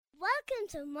Welcome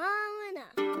to Mom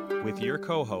and Up. With your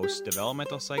co-host,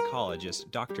 developmental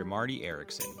psychologist Dr. Marty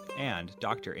Erickson and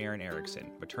Dr. Erin Erickson,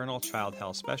 maternal child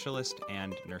health specialist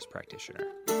and nurse practitioner.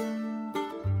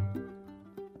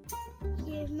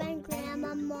 Here's my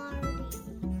grandma Marty.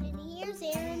 And here's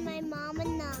Erin, my mom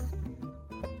and Up.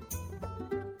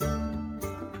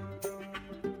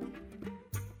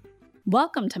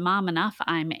 Welcome to Mom Enough.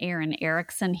 I'm Erin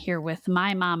Erickson here with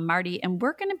my mom, Marty, and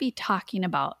we're going to be talking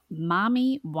about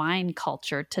mommy wine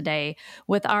culture today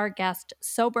with our guest,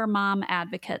 sober mom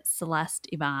advocate Celeste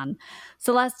Yvonne.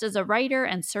 Celeste is a writer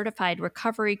and certified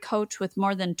recovery coach with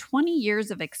more than 20 years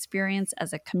of experience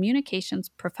as a communications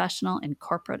professional in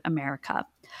corporate America.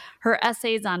 Her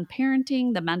essays on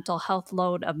parenting, the mental health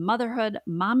load of motherhood,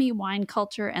 mommy wine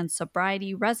culture, and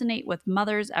sobriety resonate with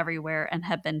mothers everywhere and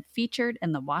have been featured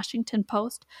in the Washington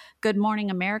Post, Good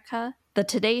Morning America, The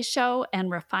Today Show,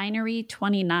 and Refinery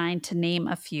 29, to name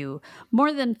a few.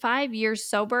 More than 5 years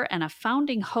sober and a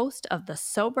founding host of the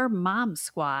Sober Mom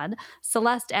Squad,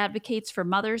 Celeste advocates for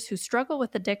mothers who struggle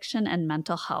with addiction and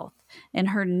mental health. In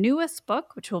her newest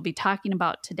book, which we'll be talking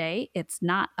about today, It's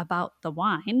Not About the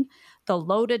Wine, The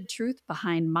Loaded Truth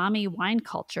Behind Mommy Wine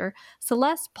Culture,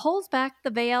 Celeste pulls back the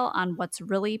veil on what's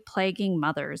really plaguing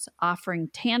mothers, offering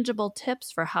tangible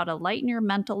tips for how to lighten your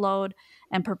mental load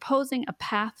and proposing a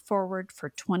path forward for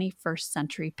 21st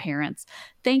century parents.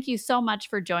 Thank you so much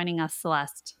for joining us,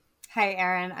 Celeste. Hi,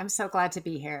 Erin. I'm so glad to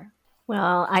be here.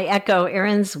 Well, I echo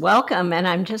Erin's welcome, and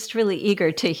I'm just really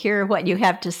eager to hear what you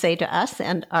have to say to us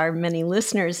and our many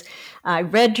listeners. I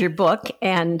read your book,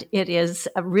 and it is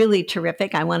really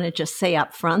terrific. I want to just say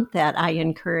up front that I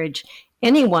encourage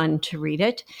anyone to read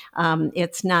it.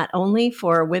 It's not only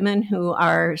for women who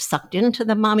are sucked into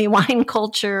the mommy wine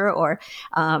culture or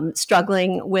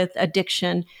struggling with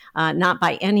addiction, not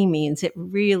by any means. It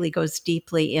really goes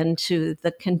deeply into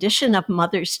the condition of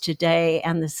mothers today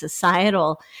and the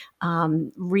societal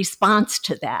response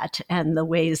to that and the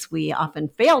ways we often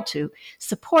fail to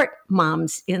support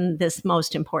moms in this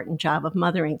most important job of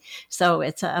mothering. So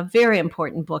it's a very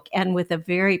important book, and with a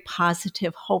very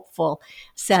positive, hopeful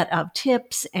set of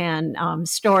tips and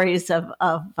stories of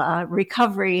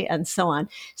recovery and so on.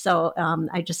 So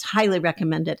I just highly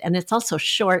recommend it. And it's also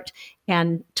short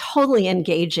and totally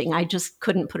engaging. I just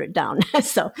couldn't put it down.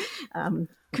 So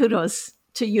kudos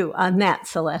to you on that,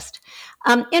 Celeste.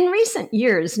 In recent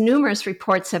years, numerous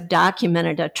reports have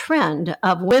documented a trend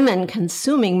of women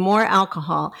consuming more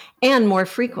alcohol and more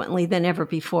frequently than ever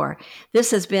before.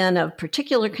 This has been of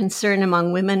particular concern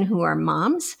among women who are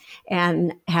moms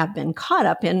and have been caught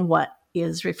up in what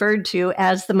is referred to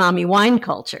as the mommy wine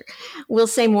culture. We'll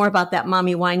say more about that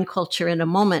mommy wine culture in a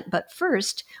moment, but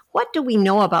first, what do we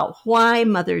know about why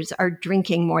mothers are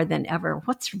drinking more than ever?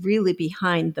 What's really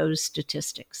behind those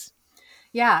statistics?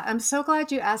 Yeah, I'm so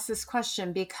glad you asked this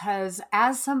question because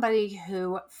as somebody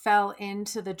who fell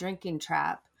into the drinking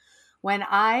trap, when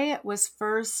I was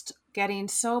first getting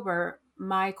sober,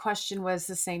 my question was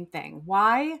the same thing.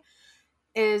 Why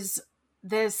is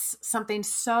this something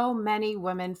so many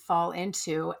women fall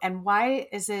into, and why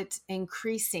is it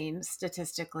increasing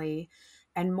statistically,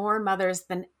 and more mothers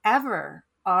than ever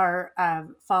are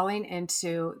falling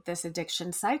into this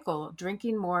addiction cycle,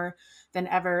 drinking more than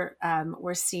ever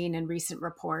we're seeing in recent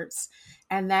reports.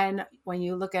 And then when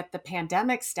you look at the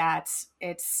pandemic stats,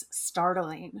 it's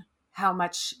startling how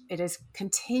much it is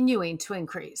continuing to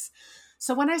increase.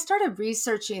 So when I started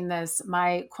researching this,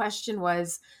 my question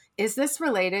was, is this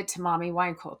related to mommy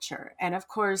wine culture? And of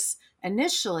course,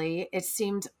 initially, it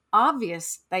seemed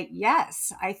obvious that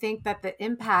yes, I think that the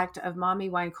impact of mommy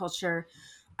wine culture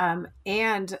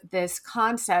and this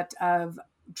concept of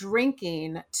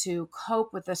drinking to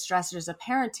cope with the stressors of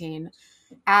parenting,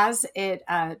 as it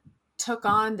took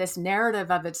on this narrative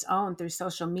of its own through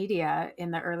social media in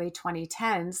the early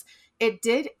 2010s, it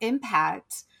did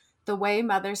impact the way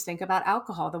mothers think about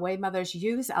alcohol, the way mothers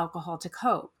use alcohol to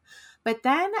cope. But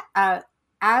then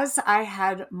as I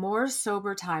had more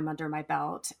sober time under my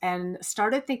belt and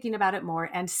started thinking about it more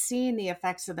and seeing the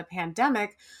effects of the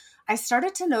pandemic, I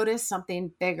started to notice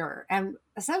something bigger. And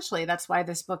essentially, that's why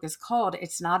this book is called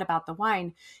It's Not About the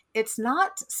Wine. It's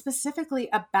not specifically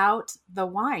about the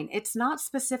wine. It's not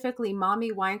specifically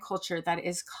mommy wine culture that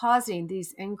is causing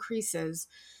these increases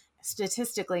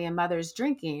statistically in mothers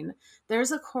drinking.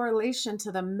 There's a correlation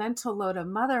to the mental load of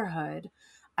motherhood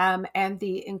and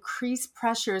the increased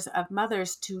pressures of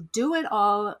mothers to do it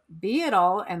all, be it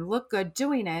all, and look good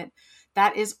doing it.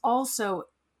 That is also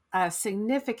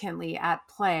significantly at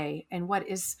play and what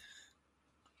is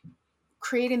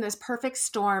creating this perfect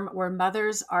storm where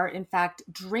mothers are in fact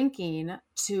drinking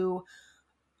to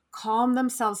calm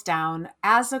themselves down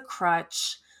as a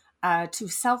crutch, to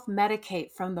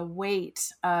self-medicate from the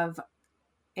weight of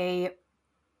a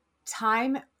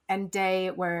time and day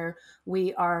where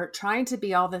we are trying to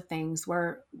be all the things,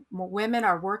 where women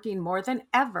are working more than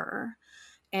ever,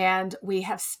 and we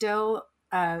have still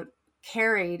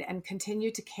carried and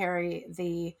continue to carry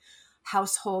the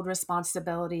household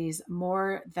responsibilities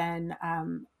more than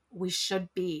we should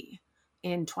be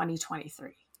in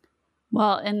 2023.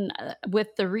 Well, and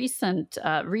with the recent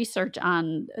research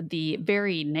on the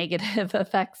very negative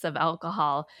effects of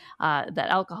alcohol, that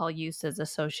alcohol use is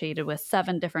associated with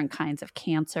 7 different kinds of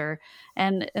cancer,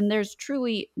 and there's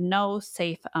truly no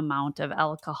safe amount of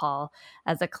alcohol.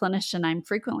 As a clinician, I'm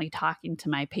frequently talking to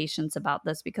my patients about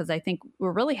this because I think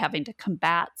we're really having to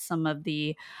combat some of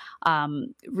the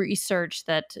research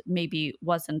that maybe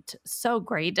wasn't so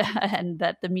great, and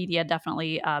that the media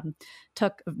definitely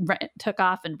took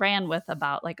off and ran with,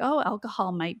 about like, oh,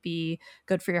 alcohol might be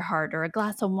good for your heart, or a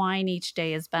glass of wine each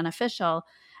day is beneficial.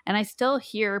 And I still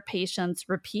hear patients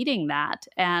repeating that.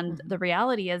 And the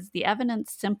reality is the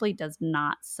evidence simply does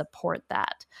not support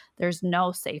that. There's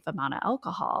no safe amount of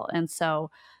alcohol. And so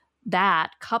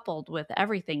that, coupled with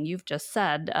everything you've just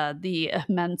said, the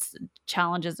immense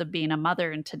challenges of being a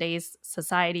mother in today's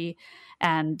society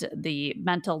and the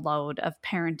mental load of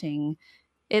parenting,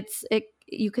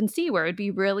 you can see where it'd be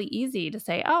really easy to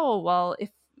say, oh, well, if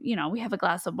we have a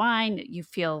glass of wine, you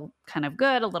feel kind of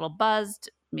good, a little buzzed,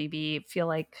 maybe feel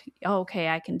like, oh, okay,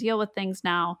 I can deal with things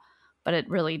now, but it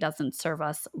really doesn't serve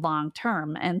us long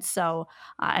term. And so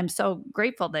I'm so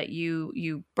grateful that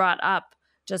you brought up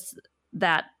just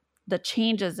that, the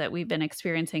changes that we've been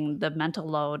experiencing, the mental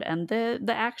load and the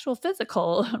actual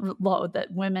physical load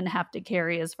that women have to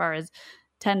carry as far as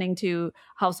tending to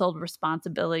household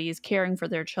responsibilities, caring for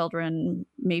their children,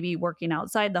 maybe working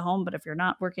outside the home. But if you're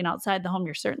not working outside the home,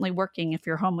 you're certainly working if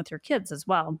you're home with your kids as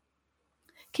well.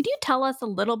 Can you tell us a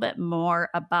little bit more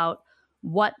about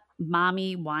what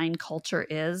mommy wine culture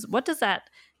is? What does that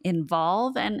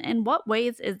involve, and in what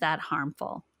ways is that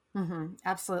harmful?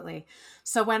 Absolutely.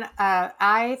 So when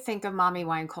I think of mommy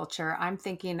wine culture, I'm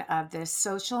thinking of this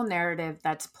social narrative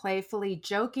that's playfully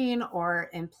joking or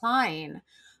implying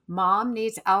mom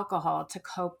needs alcohol to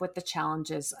cope with the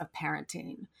challenges of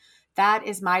parenting. That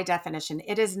is my definition.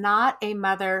 It is not a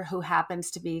mother who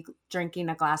happens to be drinking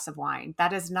a glass of wine.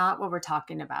 That is not what we're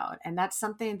talking about. And that's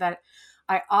something that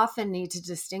I often need to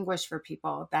distinguish for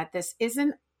people, that this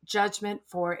isn't judgment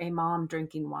for a mom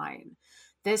drinking wine.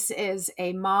 This is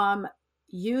a mom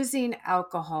using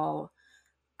alcohol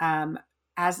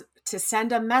as to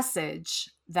send a message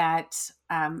that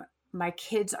my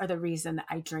kids are the reason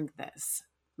I drink this.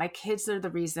 My kids are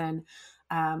the reason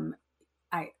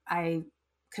I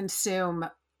consume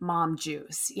mom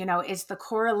juice. It's the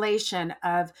correlation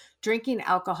of drinking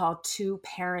alcohol to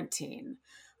parenting,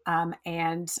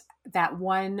 and that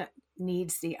one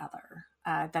needs the other,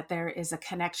 that there is a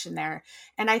connection there.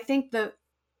 And I think the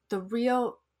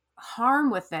real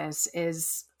harm with this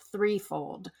is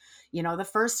threefold. The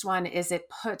first one is it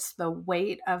puts the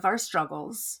weight of our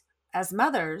struggles as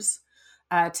mothers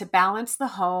to balance the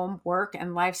home, work,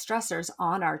 and life stressors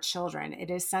on our children. It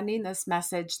is sending this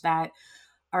message that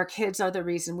our kids are the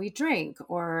reason we drink,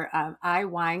 or I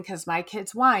whine because my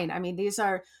kids whine. I mean, these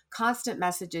are constant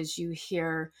messages you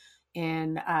hear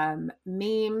in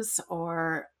memes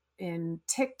or in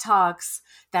TikToks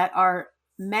that are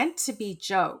meant to be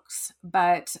jokes,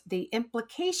 but the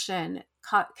implication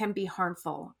can be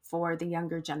harmful for the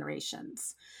younger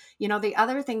generations. The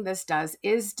other thing this does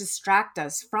is distract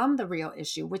us from the real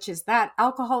issue, which is that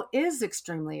alcohol is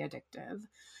extremely addictive.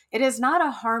 It is not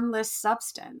a harmless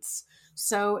substance.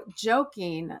 So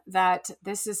joking that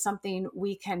this is something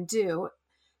we can do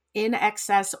in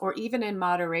excess or even in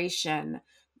moderation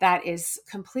that is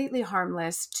completely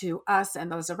harmless to us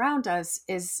and those around us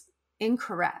is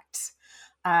incorrect.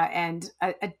 And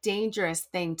a dangerous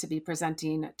thing to be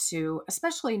presenting to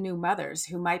especially new mothers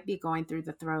who might be going through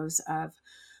the throes of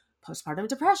postpartum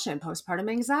depression, postpartum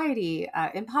anxiety,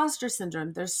 imposter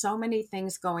syndrome. There's so many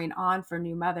things going on for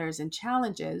new mothers and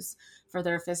challenges for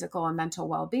their physical and mental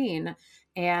well-being.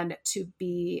 And to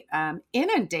be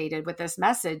inundated with this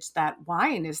message that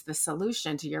wine is the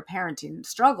solution to your parenting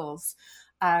struggles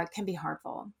can be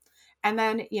harmful. And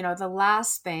then, the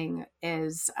last thing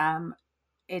is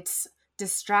it's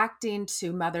distracting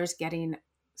to mothers getting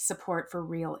support for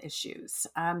real issues.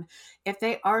 If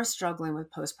they are struggling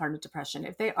with postpartum depression,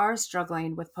 if they are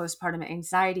struggling with postpartum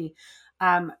anxiety,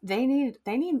 they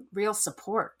need real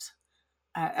support.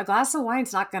 A glass of wine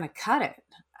is not going to cut it.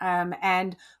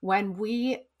 And when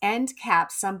we end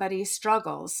cap somebody's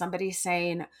struggles, somebody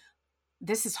saying,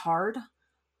 this is hard,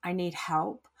 I need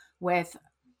help with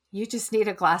you just need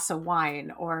a glass of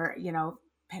wine, or,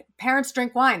 parents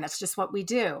drink wine. That's just what we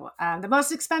do. The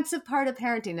most expensive part of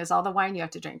parenting is all the wine you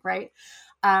have to drink, right?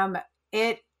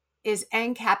 It is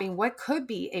end capping what could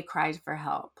be a cry for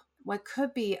help, what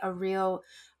could be a real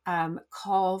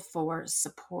call for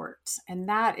support. And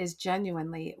that is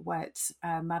genuinely what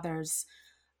mothers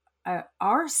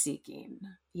are seeking.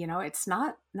 It's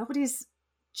not, nobody's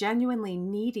genuinely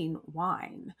needing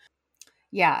wine.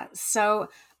 Yeah. So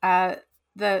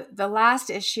the last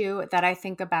issue that I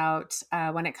think about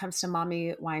when it comes to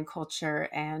mommy wine culture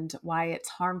and why it's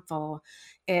harmful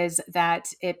is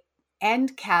that it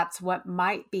end caps what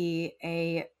might be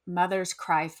a mother's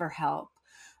cry for help.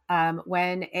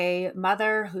 When a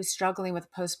mother who's struggling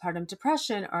with postpartum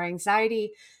depression or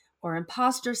anxiety or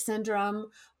imposter syndrome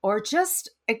or just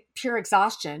pure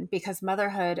exhaustion, because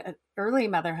early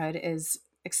motherhood is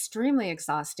extremely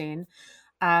exhausting,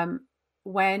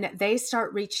 when they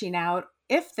start reaching out,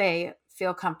 if they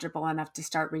feel comfortable enough to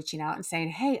start reaching out and saying,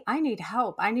 hey, I need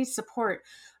help, I need support,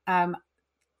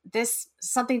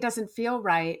 something doesn't feel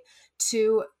right,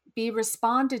 to be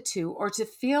responded to, or to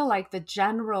feel like the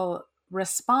general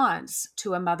response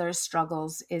to a mother's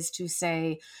struggles is to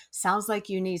say, sounds like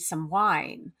you need some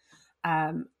wine,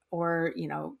 or,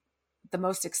 the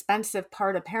most expensive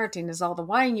part of parenting is all the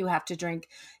wine you have to drink.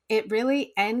 It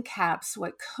really end caps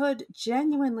what could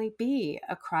genuinely be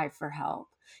a cry for help.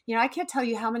 I can't tell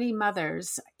you how many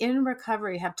mothers in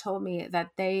recovery have told me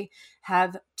that they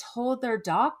have told their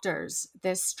doctors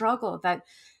this struggle, that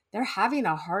they're having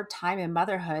a hard time in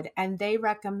motherhood, and they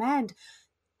recommend,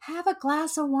 have a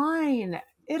glass of wine.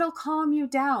 It'll calm you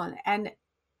down. And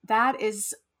that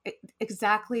is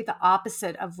exactly the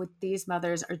opposite of what these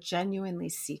mothers are genuinely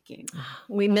seeking.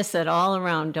 We miss it all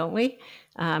around, don't we?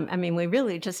 We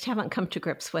really just haven't come to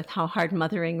grips with how hard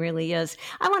mothering really is.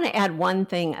 I want to add one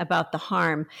thing about the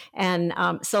harm. And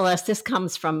Celeste, this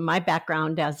comes from my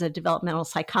background as a developmental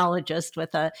psychologist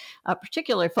with a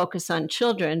particular focus on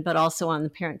children, but also on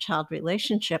the parent-child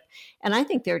relationship. And I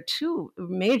think there are two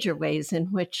major ways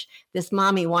in which this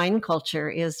mommy wine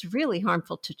culture is really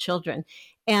harmful to children.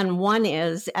 And one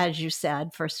is, as you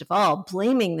said, first of all,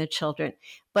 blaming the children.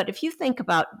 But if you think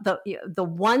about the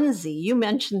onesie, you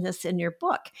mentioned this in your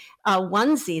book, a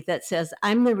onesie that says,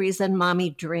 I'm the reason mommy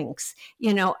drinks.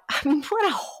 What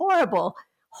a horrible,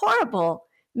 horrible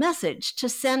message to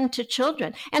send to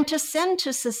children and to send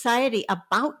to society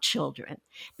about children.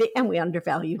 And we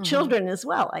undervalue children as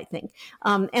well, I think.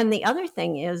 And the other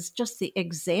thing is just the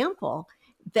example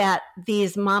that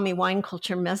these mommy wine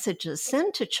culture messages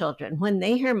send to children when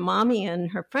they hear mommy and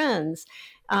her friends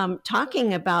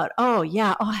talking about,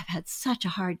 I've had such a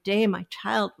hard day. My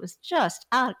child was just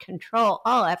out of control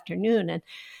all afternoon. And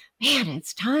man,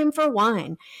 it's time for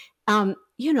wine.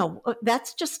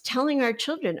 That's just telling our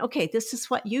children, okay, this is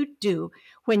what you do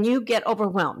when you get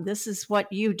overwhelmed. This is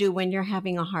what you do when you're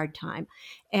having a hard time.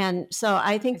 And so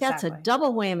I think that's a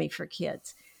double whammy for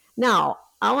kids. Now,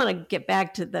 I want to get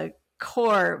back to the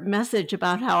core message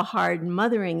about how hard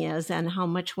mothering is and how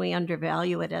much we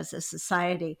undervalue it as a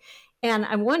society. And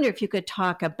I wonder if you could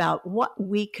talk about what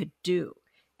we could do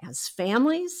as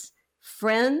families,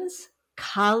 friends,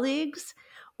 colleagues,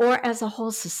 or as a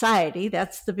whole society,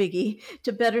 that's the biggie,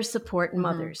 to better support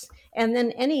mothers. And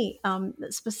then any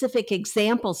specific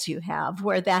examples you have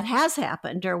where that has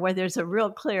happened, or where there's a real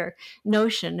clear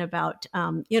notion about,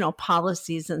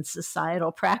 policies and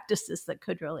societal practices that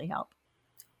could really help.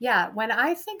 Yeah, when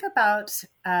I think about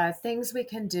things we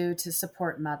can do to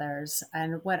support mothers,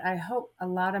 and what I hope a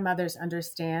lot of mothers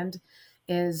understand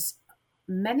is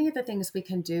many of the things we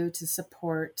can do to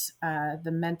support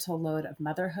the mental load of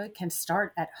motherhood can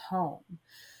start at home.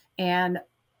 And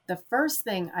the first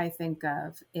thing I think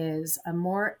of is a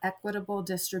more equitable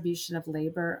distribution of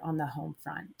labor on the home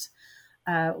front.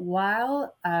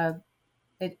 While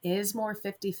it is more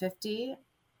 50-50,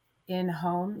 in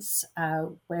homes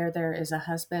where there is a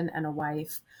husband and a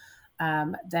wife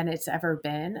than it's ever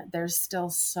been, there's still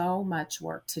so much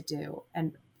work to do.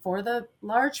 And for the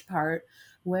large part,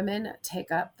 women take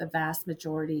up the vast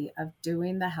majority of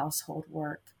doing the household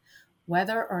work,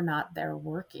 whether or not they're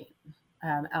working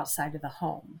outside of the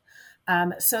home.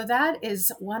 So that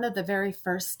is one of the very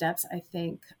first steps I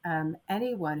think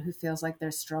anyone who feels like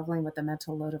they're struggling with the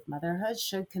mental load of motherhood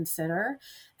should consider,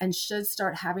 and should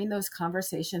start having those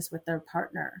conversations with their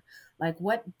partner. Like,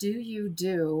 what do you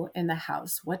do in the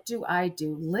house? What do I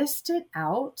do? List it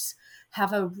out,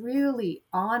 have a really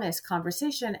honest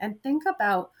conversation, and think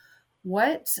about,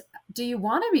 what do you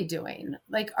want to be doing?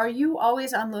 Like, are you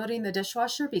always unloading the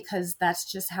dishwasher because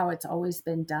that's just how it's always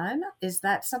been done? Is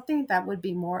that something that would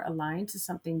be more aligned to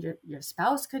something your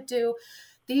spouse could do?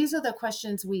 these are the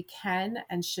questions we can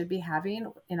and should be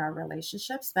having in our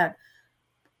relationships that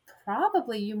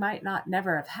probably you might not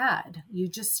never have had. You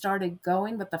just started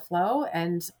going with the flow,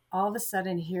 and all of a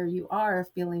sudden here you are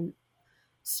feeling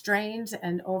strained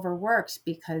and overworked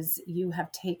because you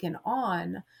have taken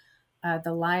on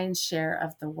the lion's share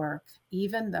of the work,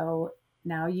 even though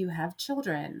now you have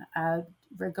children,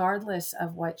 regardless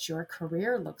of what your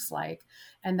career looks like.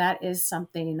 And that is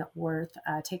something worth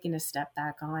taking a step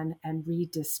back on and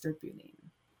redistributing.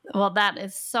 Well, that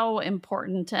is so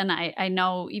important. And I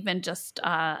know even just,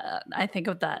 I think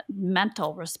of the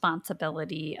mental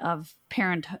responsibility of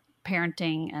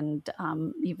parenting and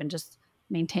even just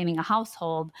maintaining a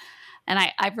household. And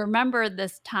I remember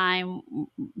this time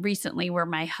recently where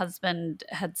my husband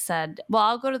had said, well,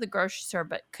 I'll go to the grocery store,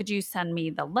 but could you send me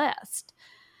the list?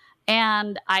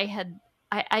 And I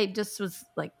just was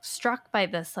like struck by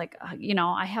this, like,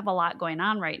 I have a lot going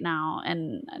on right now.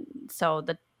 And so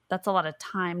that's a lot of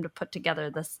time to put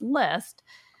together this list.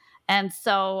 And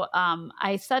so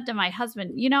I said to my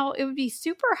husband, it would be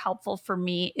super helpful for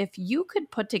me if you could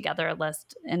put together a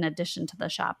list in addition to the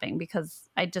shopping, because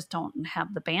I just don't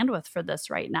have the bandwidth for this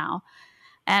right now.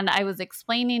 And I was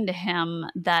explaining to him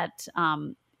that,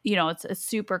 it's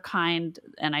super kind,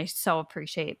 and I so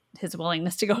appreciate his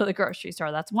willingness to go to the grocery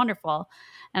store. That's wonderful.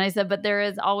 And I said, but there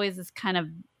is always this kind of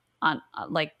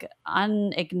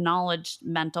unacknowledged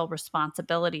mental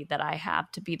responsibility that I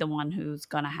have to be the one who's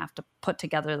going to have to put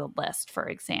together the list, for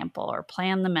example, or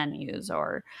plan the menus,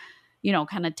 or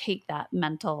kind of take that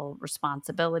mental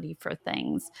responsibility for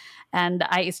things. And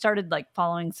I started like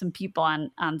following some people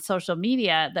on social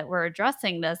media that were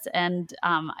addressing this. And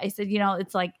I said,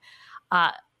 it's like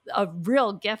a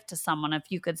real gift to someone if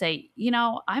you could say,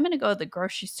 I'm going to go to the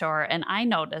grocery store and I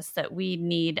noticed that we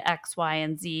need X, Y,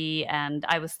 and Z. And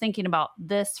I was thinking about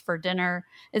this for dinner.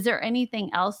 Is there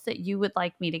anything else that you would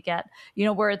like me to get?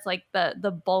 Where it's like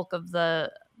the bulk of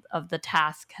the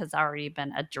task has already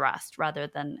been addressed, rather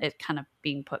than it kind of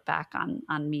being put back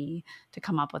on me to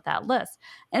come up with that list.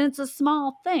 And it's a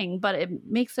small thing, but it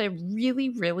makes a really,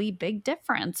 really big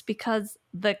difference, because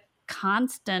the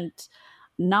constant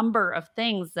number of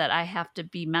things that I have to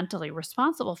be mentally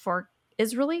responsible for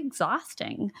is really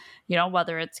exhausting,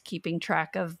 whether it's keeping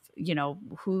track of,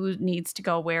 who needs to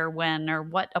go where, when, or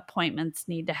what appointments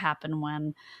need to happen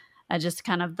when. Just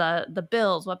kind of the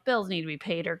bills, what bills need to be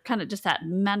paid, or kind of just that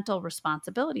mental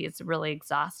responsibility is really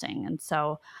exhausting. And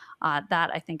so that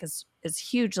I think is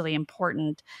hugely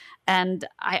important. And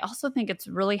I also think it's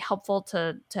really helpful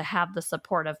to have the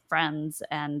support of friends.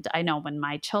 And I know when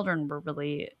my children were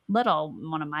really little,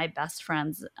 one of my best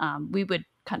friends, we would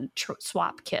kind of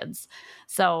swap kids.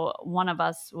 So one of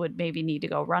us would maybe need to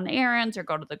go run errands or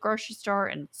go to the grocery store.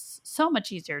 And it's so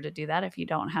much easier to do that if you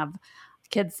don't have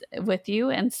kids with you.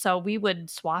 And so we would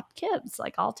swap kids.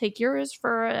 Like, I'll take yours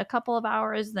for a couple of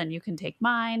hours, then you can take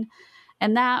mine.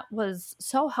 And that was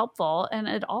so helpful. And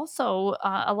it also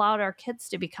allowed our kids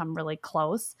to become really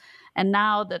close. And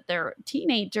now that they're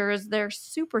teenagers, they're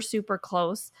super, super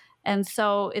close. And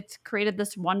so it's created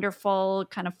this wonderful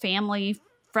kind of family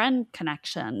friend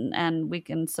connection, and we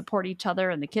can support each other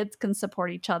and the kids can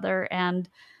support each other. And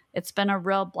it's been a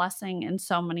real blessing in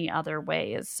so many other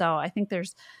ways. So I think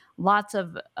there's lots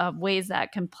of ways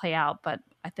that can play out, but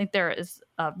I think there is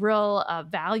a real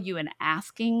value in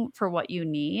asking for what you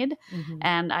need. Mm-hmm.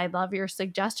 And I love your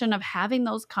suggestion of having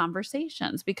those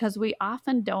conversations, because we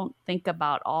often don't think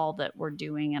about all that we're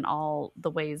doing and all the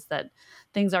ways that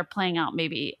things are playing out,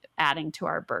 maybe adding to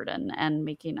our burden and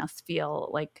making us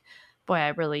feel like, boy, I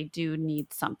really do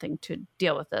need something to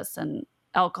deal with this. And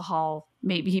alcohol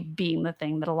maybe being the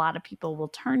thing that a lot of people will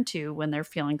turn to when they're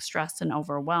feeling stressed and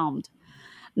overwhelmed.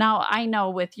 Now, I know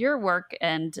with your work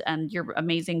and your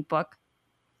amazing book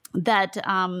that,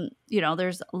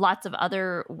 there's lots of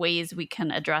other ways we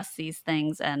can address these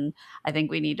things. And I think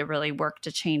we need to really work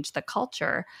to change the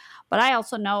culture. But I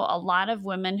also know a lot of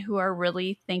women who are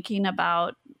really thinking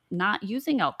about not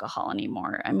using alcohol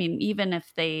anymore. I mean, even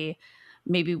if they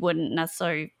maybe wouldn't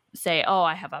necessarily say, oh,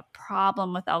 I have a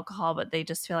problem with alcohol, but they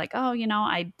just feel like, oh,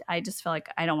 I just feel like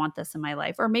I don't want this in my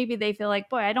life. Or maybe they feel like,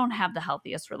 boy, I don't have the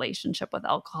healthiest relationship with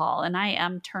alcohol, and I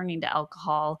am turning to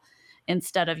alcohol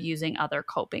instead of using other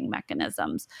coping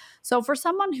mechanisms. So for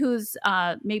someone who's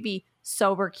maybe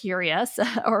sober curious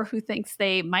or who thinks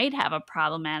they might have a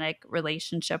problematic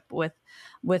relationship with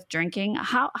drinking,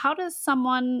 how does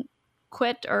someone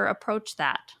quit or approach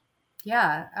that?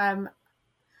 Yeah,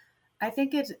 I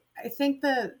think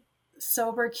the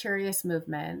sober curious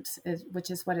movement,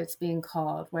 which is what it's being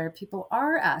called, where people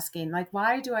are asking, like,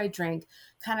 why do I drink?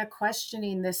 Kind of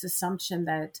questioning this assumption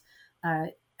that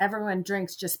everyone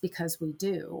drinks just because we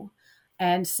do.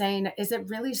 And saying, is it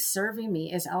really serving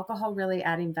me? Is alcohol really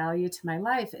adding value to my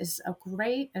life? Is a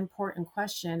great, important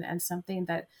question, and something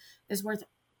that is worth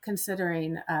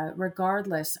considering,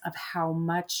 regardless of how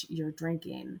much you're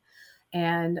drinking.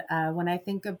 And when I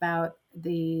think about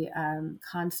the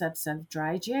concepts of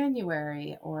dry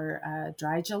January or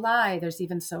dry July, there's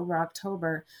even sober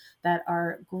October that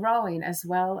are growing, as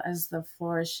well as the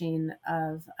flourishing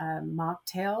of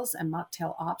mocktails and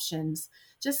mocktail options.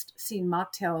 Just seeing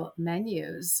mocktail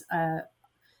menus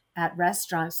at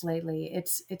restaurants lately,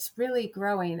 it's really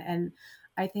growing. And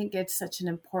I think it's such an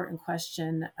important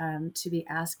question to be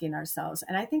asking ourselves.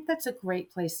 And I think that's a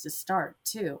great place to start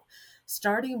too.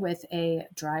 Starting with a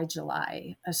dry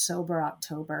July, a sober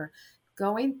October,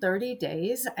 going 30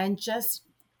 days and just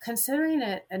considering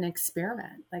it an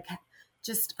experiment. Like,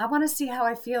 just, I want to see how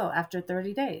I feel after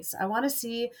 30 days. I want to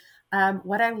see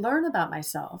what I learn about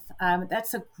myself.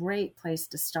 That's a great place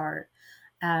to start.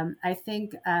 I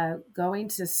think going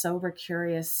to sober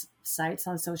curious sites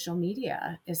on social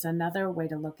media is another way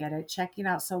to look at it. Checking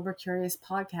out sober curious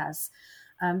podcasts.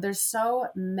 There's so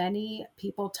many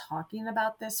people talking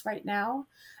about this right now.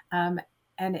 And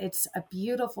it's a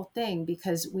beautiful thing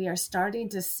because we are starting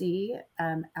to see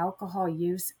alcohol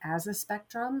use as a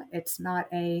spectrum. It's not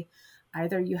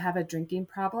either you have a drinking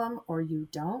problem or you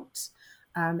don't.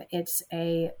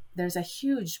 There's a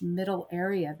huge middle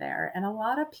area there. And a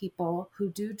lot of people who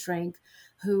do drink,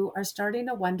 who are starting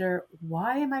to wonder,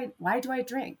 why do I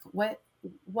drink? What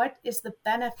is the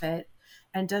benefit?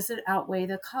 And does it outweigh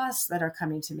the costs that are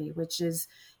coming to me, which is,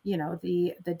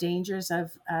 the dangers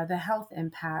of the health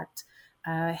impact.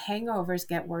 Hangovers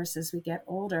get worse as we get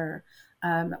older.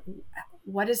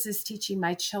 What is this teaching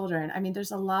my children? I mean,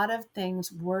 there's a lot of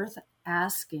things worth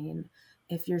asking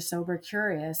if you're sober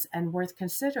curious, and worth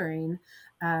considering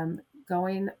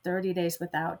going 30 days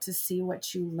without, to see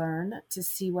what you learn, to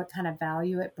see what kind of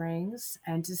value it brings,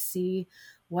 and to see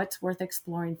what's worth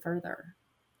exploring further.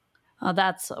 Oh,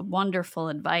 that's wonderful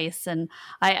advice. And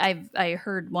I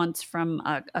heard once from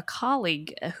a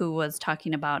colleague who was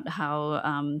talking about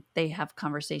how they have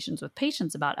conversations with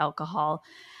patients about alcohol.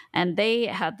 And they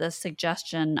had the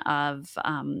suggestion of,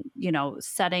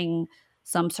 setting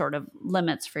some sort of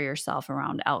limits for yourself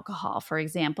around alcohol. For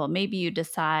example, maybe you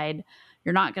decide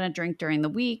you're not going to drink during the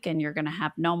week and you're going to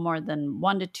have no more than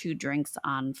 1 to 2 drinks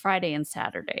on Friday and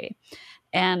Saturday.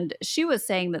 And she was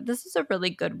saying that this is a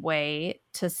really good way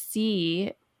to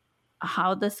see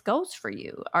how this goes for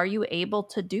you. Are you able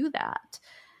to do that?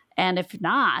 And if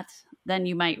not, then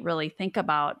you might really think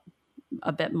about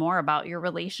a bit more about your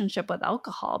relationship with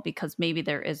alcohol, because maybe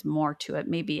there is more to it.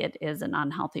 Maybe it is an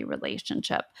unhealthy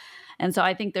relationship. And so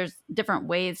I think there's different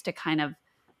ways to kind of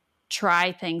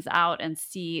try things out and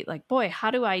see, like, boy, how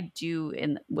do I do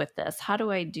with this? How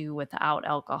do I do without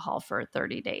alcohol for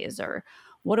 30 days? Or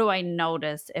what do I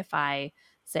notice if I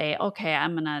say, okay,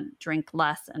 I'm going to drink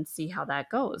less and see how that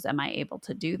goes? Am I able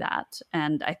to do that?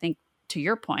 And I think, to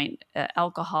your point,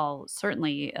 alcohol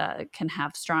certainly can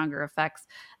have stronger effects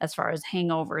as far as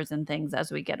hangovers and things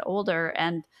as we get older.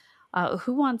 And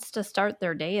who wants to start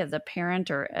their day as a parent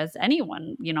or as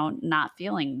anyone, not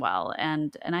feeling well?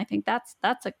 And I think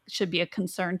should be a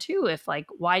concern too. If, like,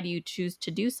 why do you choose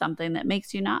to do something that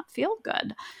makes you not feel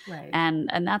good? Right.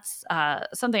 And that's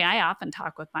something I often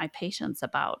talk with my patients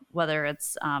about, whether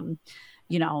it's,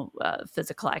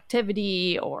 physical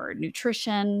activity or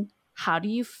nutrition. How do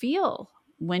you feel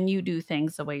when you do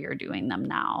things the way you're doing them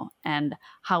now? And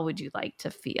how would you like to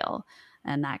feel?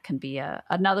 And that can be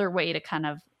another way to kind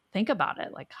of think about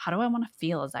it. Like, how do I want to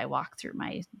feel as I walk through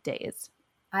my days?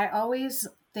 I always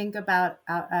think about,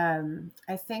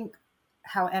 I think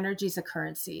how energy is a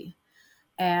currency,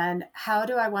 and how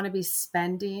do I want to be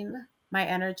spending my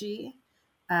energy?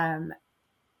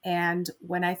 And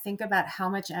when I think about how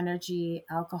much energy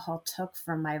alcohol took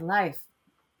from my life,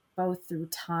 both through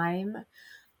time,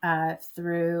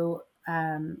 through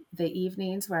the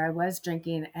evenings where I was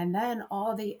drinking, and then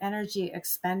all the energy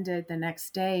expended the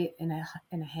next day in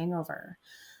a hangover.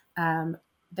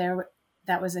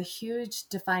 That was a huge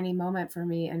defining moment for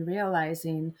me in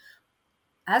realizing,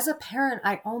 as a parent,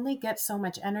 I only get so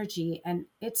much energy, and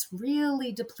it's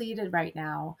really depleted right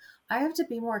now. I have to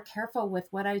be more careful with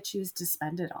what I choose to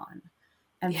spend it on.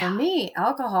 And for me,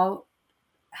 alcohol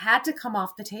had to come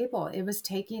off the table. It was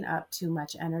taking up too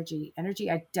much energy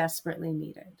I desperately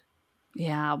needed.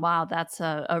 Yeah, wow, that's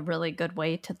a really good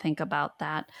way to think about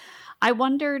that. I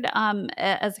wondered,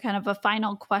 as kind of a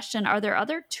final question, are there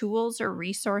other tools or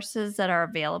resources that are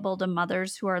available to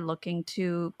mothers who are looking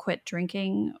to quit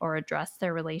drinking or address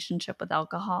their relationship with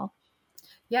alcohol?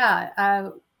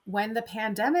 Yeah, when the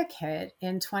pandemic hit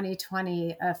in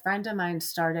 2020, a friend of mine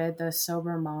started the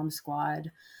Sober Mom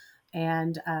Squad,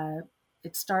 and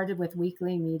it started with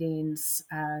weekly meetings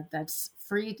that's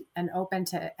free and open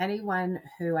to anyone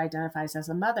who identifies as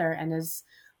a mother and is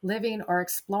living or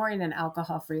exploring an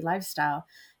alcohol-free lifestyle.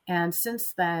 And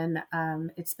since then,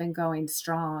 it's been going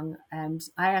strong. And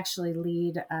I actually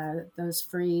lead those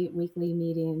free weekly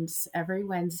meetings every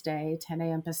Wednesday, 10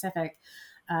 a.m. Pacific,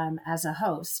 as a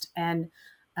host. And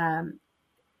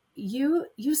you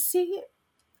see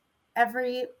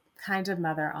every kind of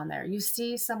mother on there. You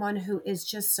see someone who is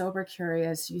just sober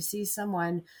curious. You see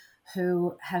someone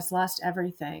who has lost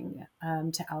everything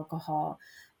to alcohol.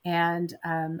 And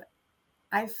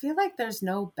I feel like there's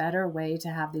no better way to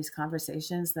have these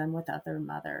conversations than with other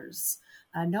mothers.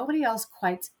 Nobody else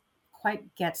quite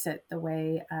gets it the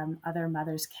way other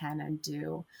mothers can and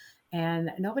do.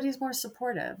 And nobody's more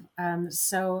supportive.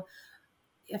 So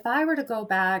if I were to go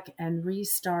back and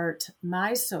restart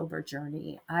my sober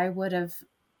journey, I would have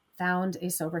found a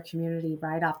sober community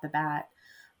right off the bat.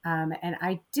 And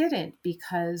I didn't,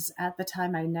 because at the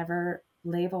time I never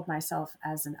labeled myself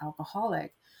as an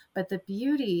alcoholic. But the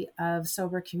beauty of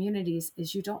sober communities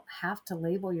is you don't have to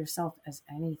label yourself as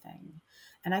anything.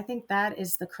 And I think that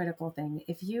is the critical thing.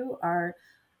 If you are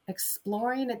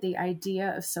exploring the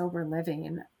idea of sober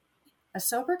living, a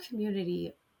sober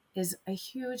community is a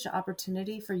huge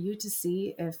opportunity for you to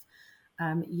see if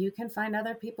you can find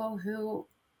other people who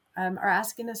are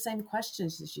asking the same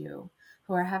questions as you,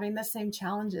 who are having the same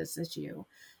challenges as you.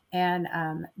 And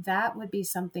that would be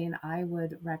something I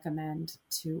would recommend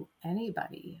to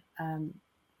anybody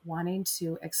wanting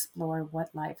to explore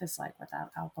what life is like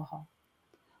without alcohol.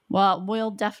 Well,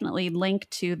 we'll definitely link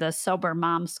to the Sober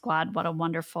Mom Squad. What a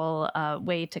wonderful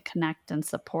way to connect and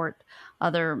support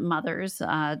other mothers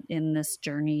in this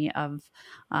journey of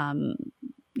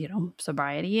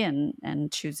sobriety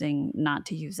and choosing not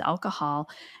to use alcohol.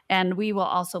 And we will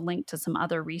also link to some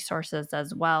other resources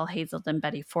as well. Hazelden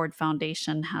Betty Ford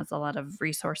Foundation has a lot of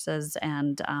resources,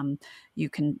 and you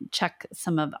can check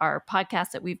some of our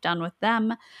podcasts that we've done with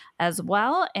them as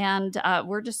well. And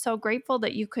we're just so grateful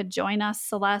that you could join us,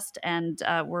 Celeste. And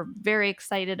we're very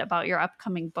excited about your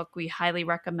upcoming book. We highly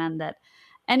recommend that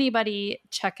anybody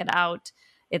check it out.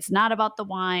 It's not about the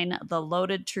wine, the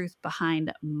loaded truth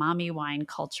behind mommy wine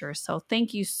culture. So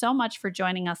thank you so much for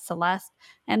joining us, Celeste.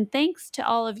 And thanks to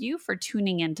all of you for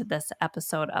tuning into this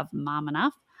episode of Mom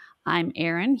Enough. I'm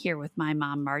Erin, here with my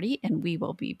mom, Marty, and we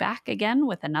will be back again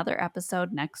with another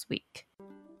episode next week.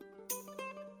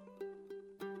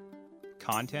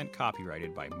 Content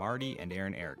copyrighted by Marty and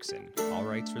Erin Erickson. All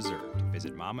rights reserved.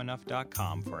 Visit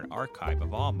momenough.com for an archive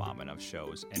of all Mom Enough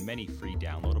shows and many free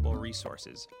downloadable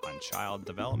resources on child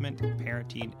development,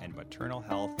 parenting, and maternal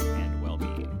health and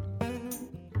well-being.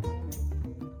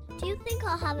 Do you think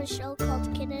I'll have a show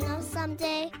called Kid Enough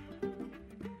someday?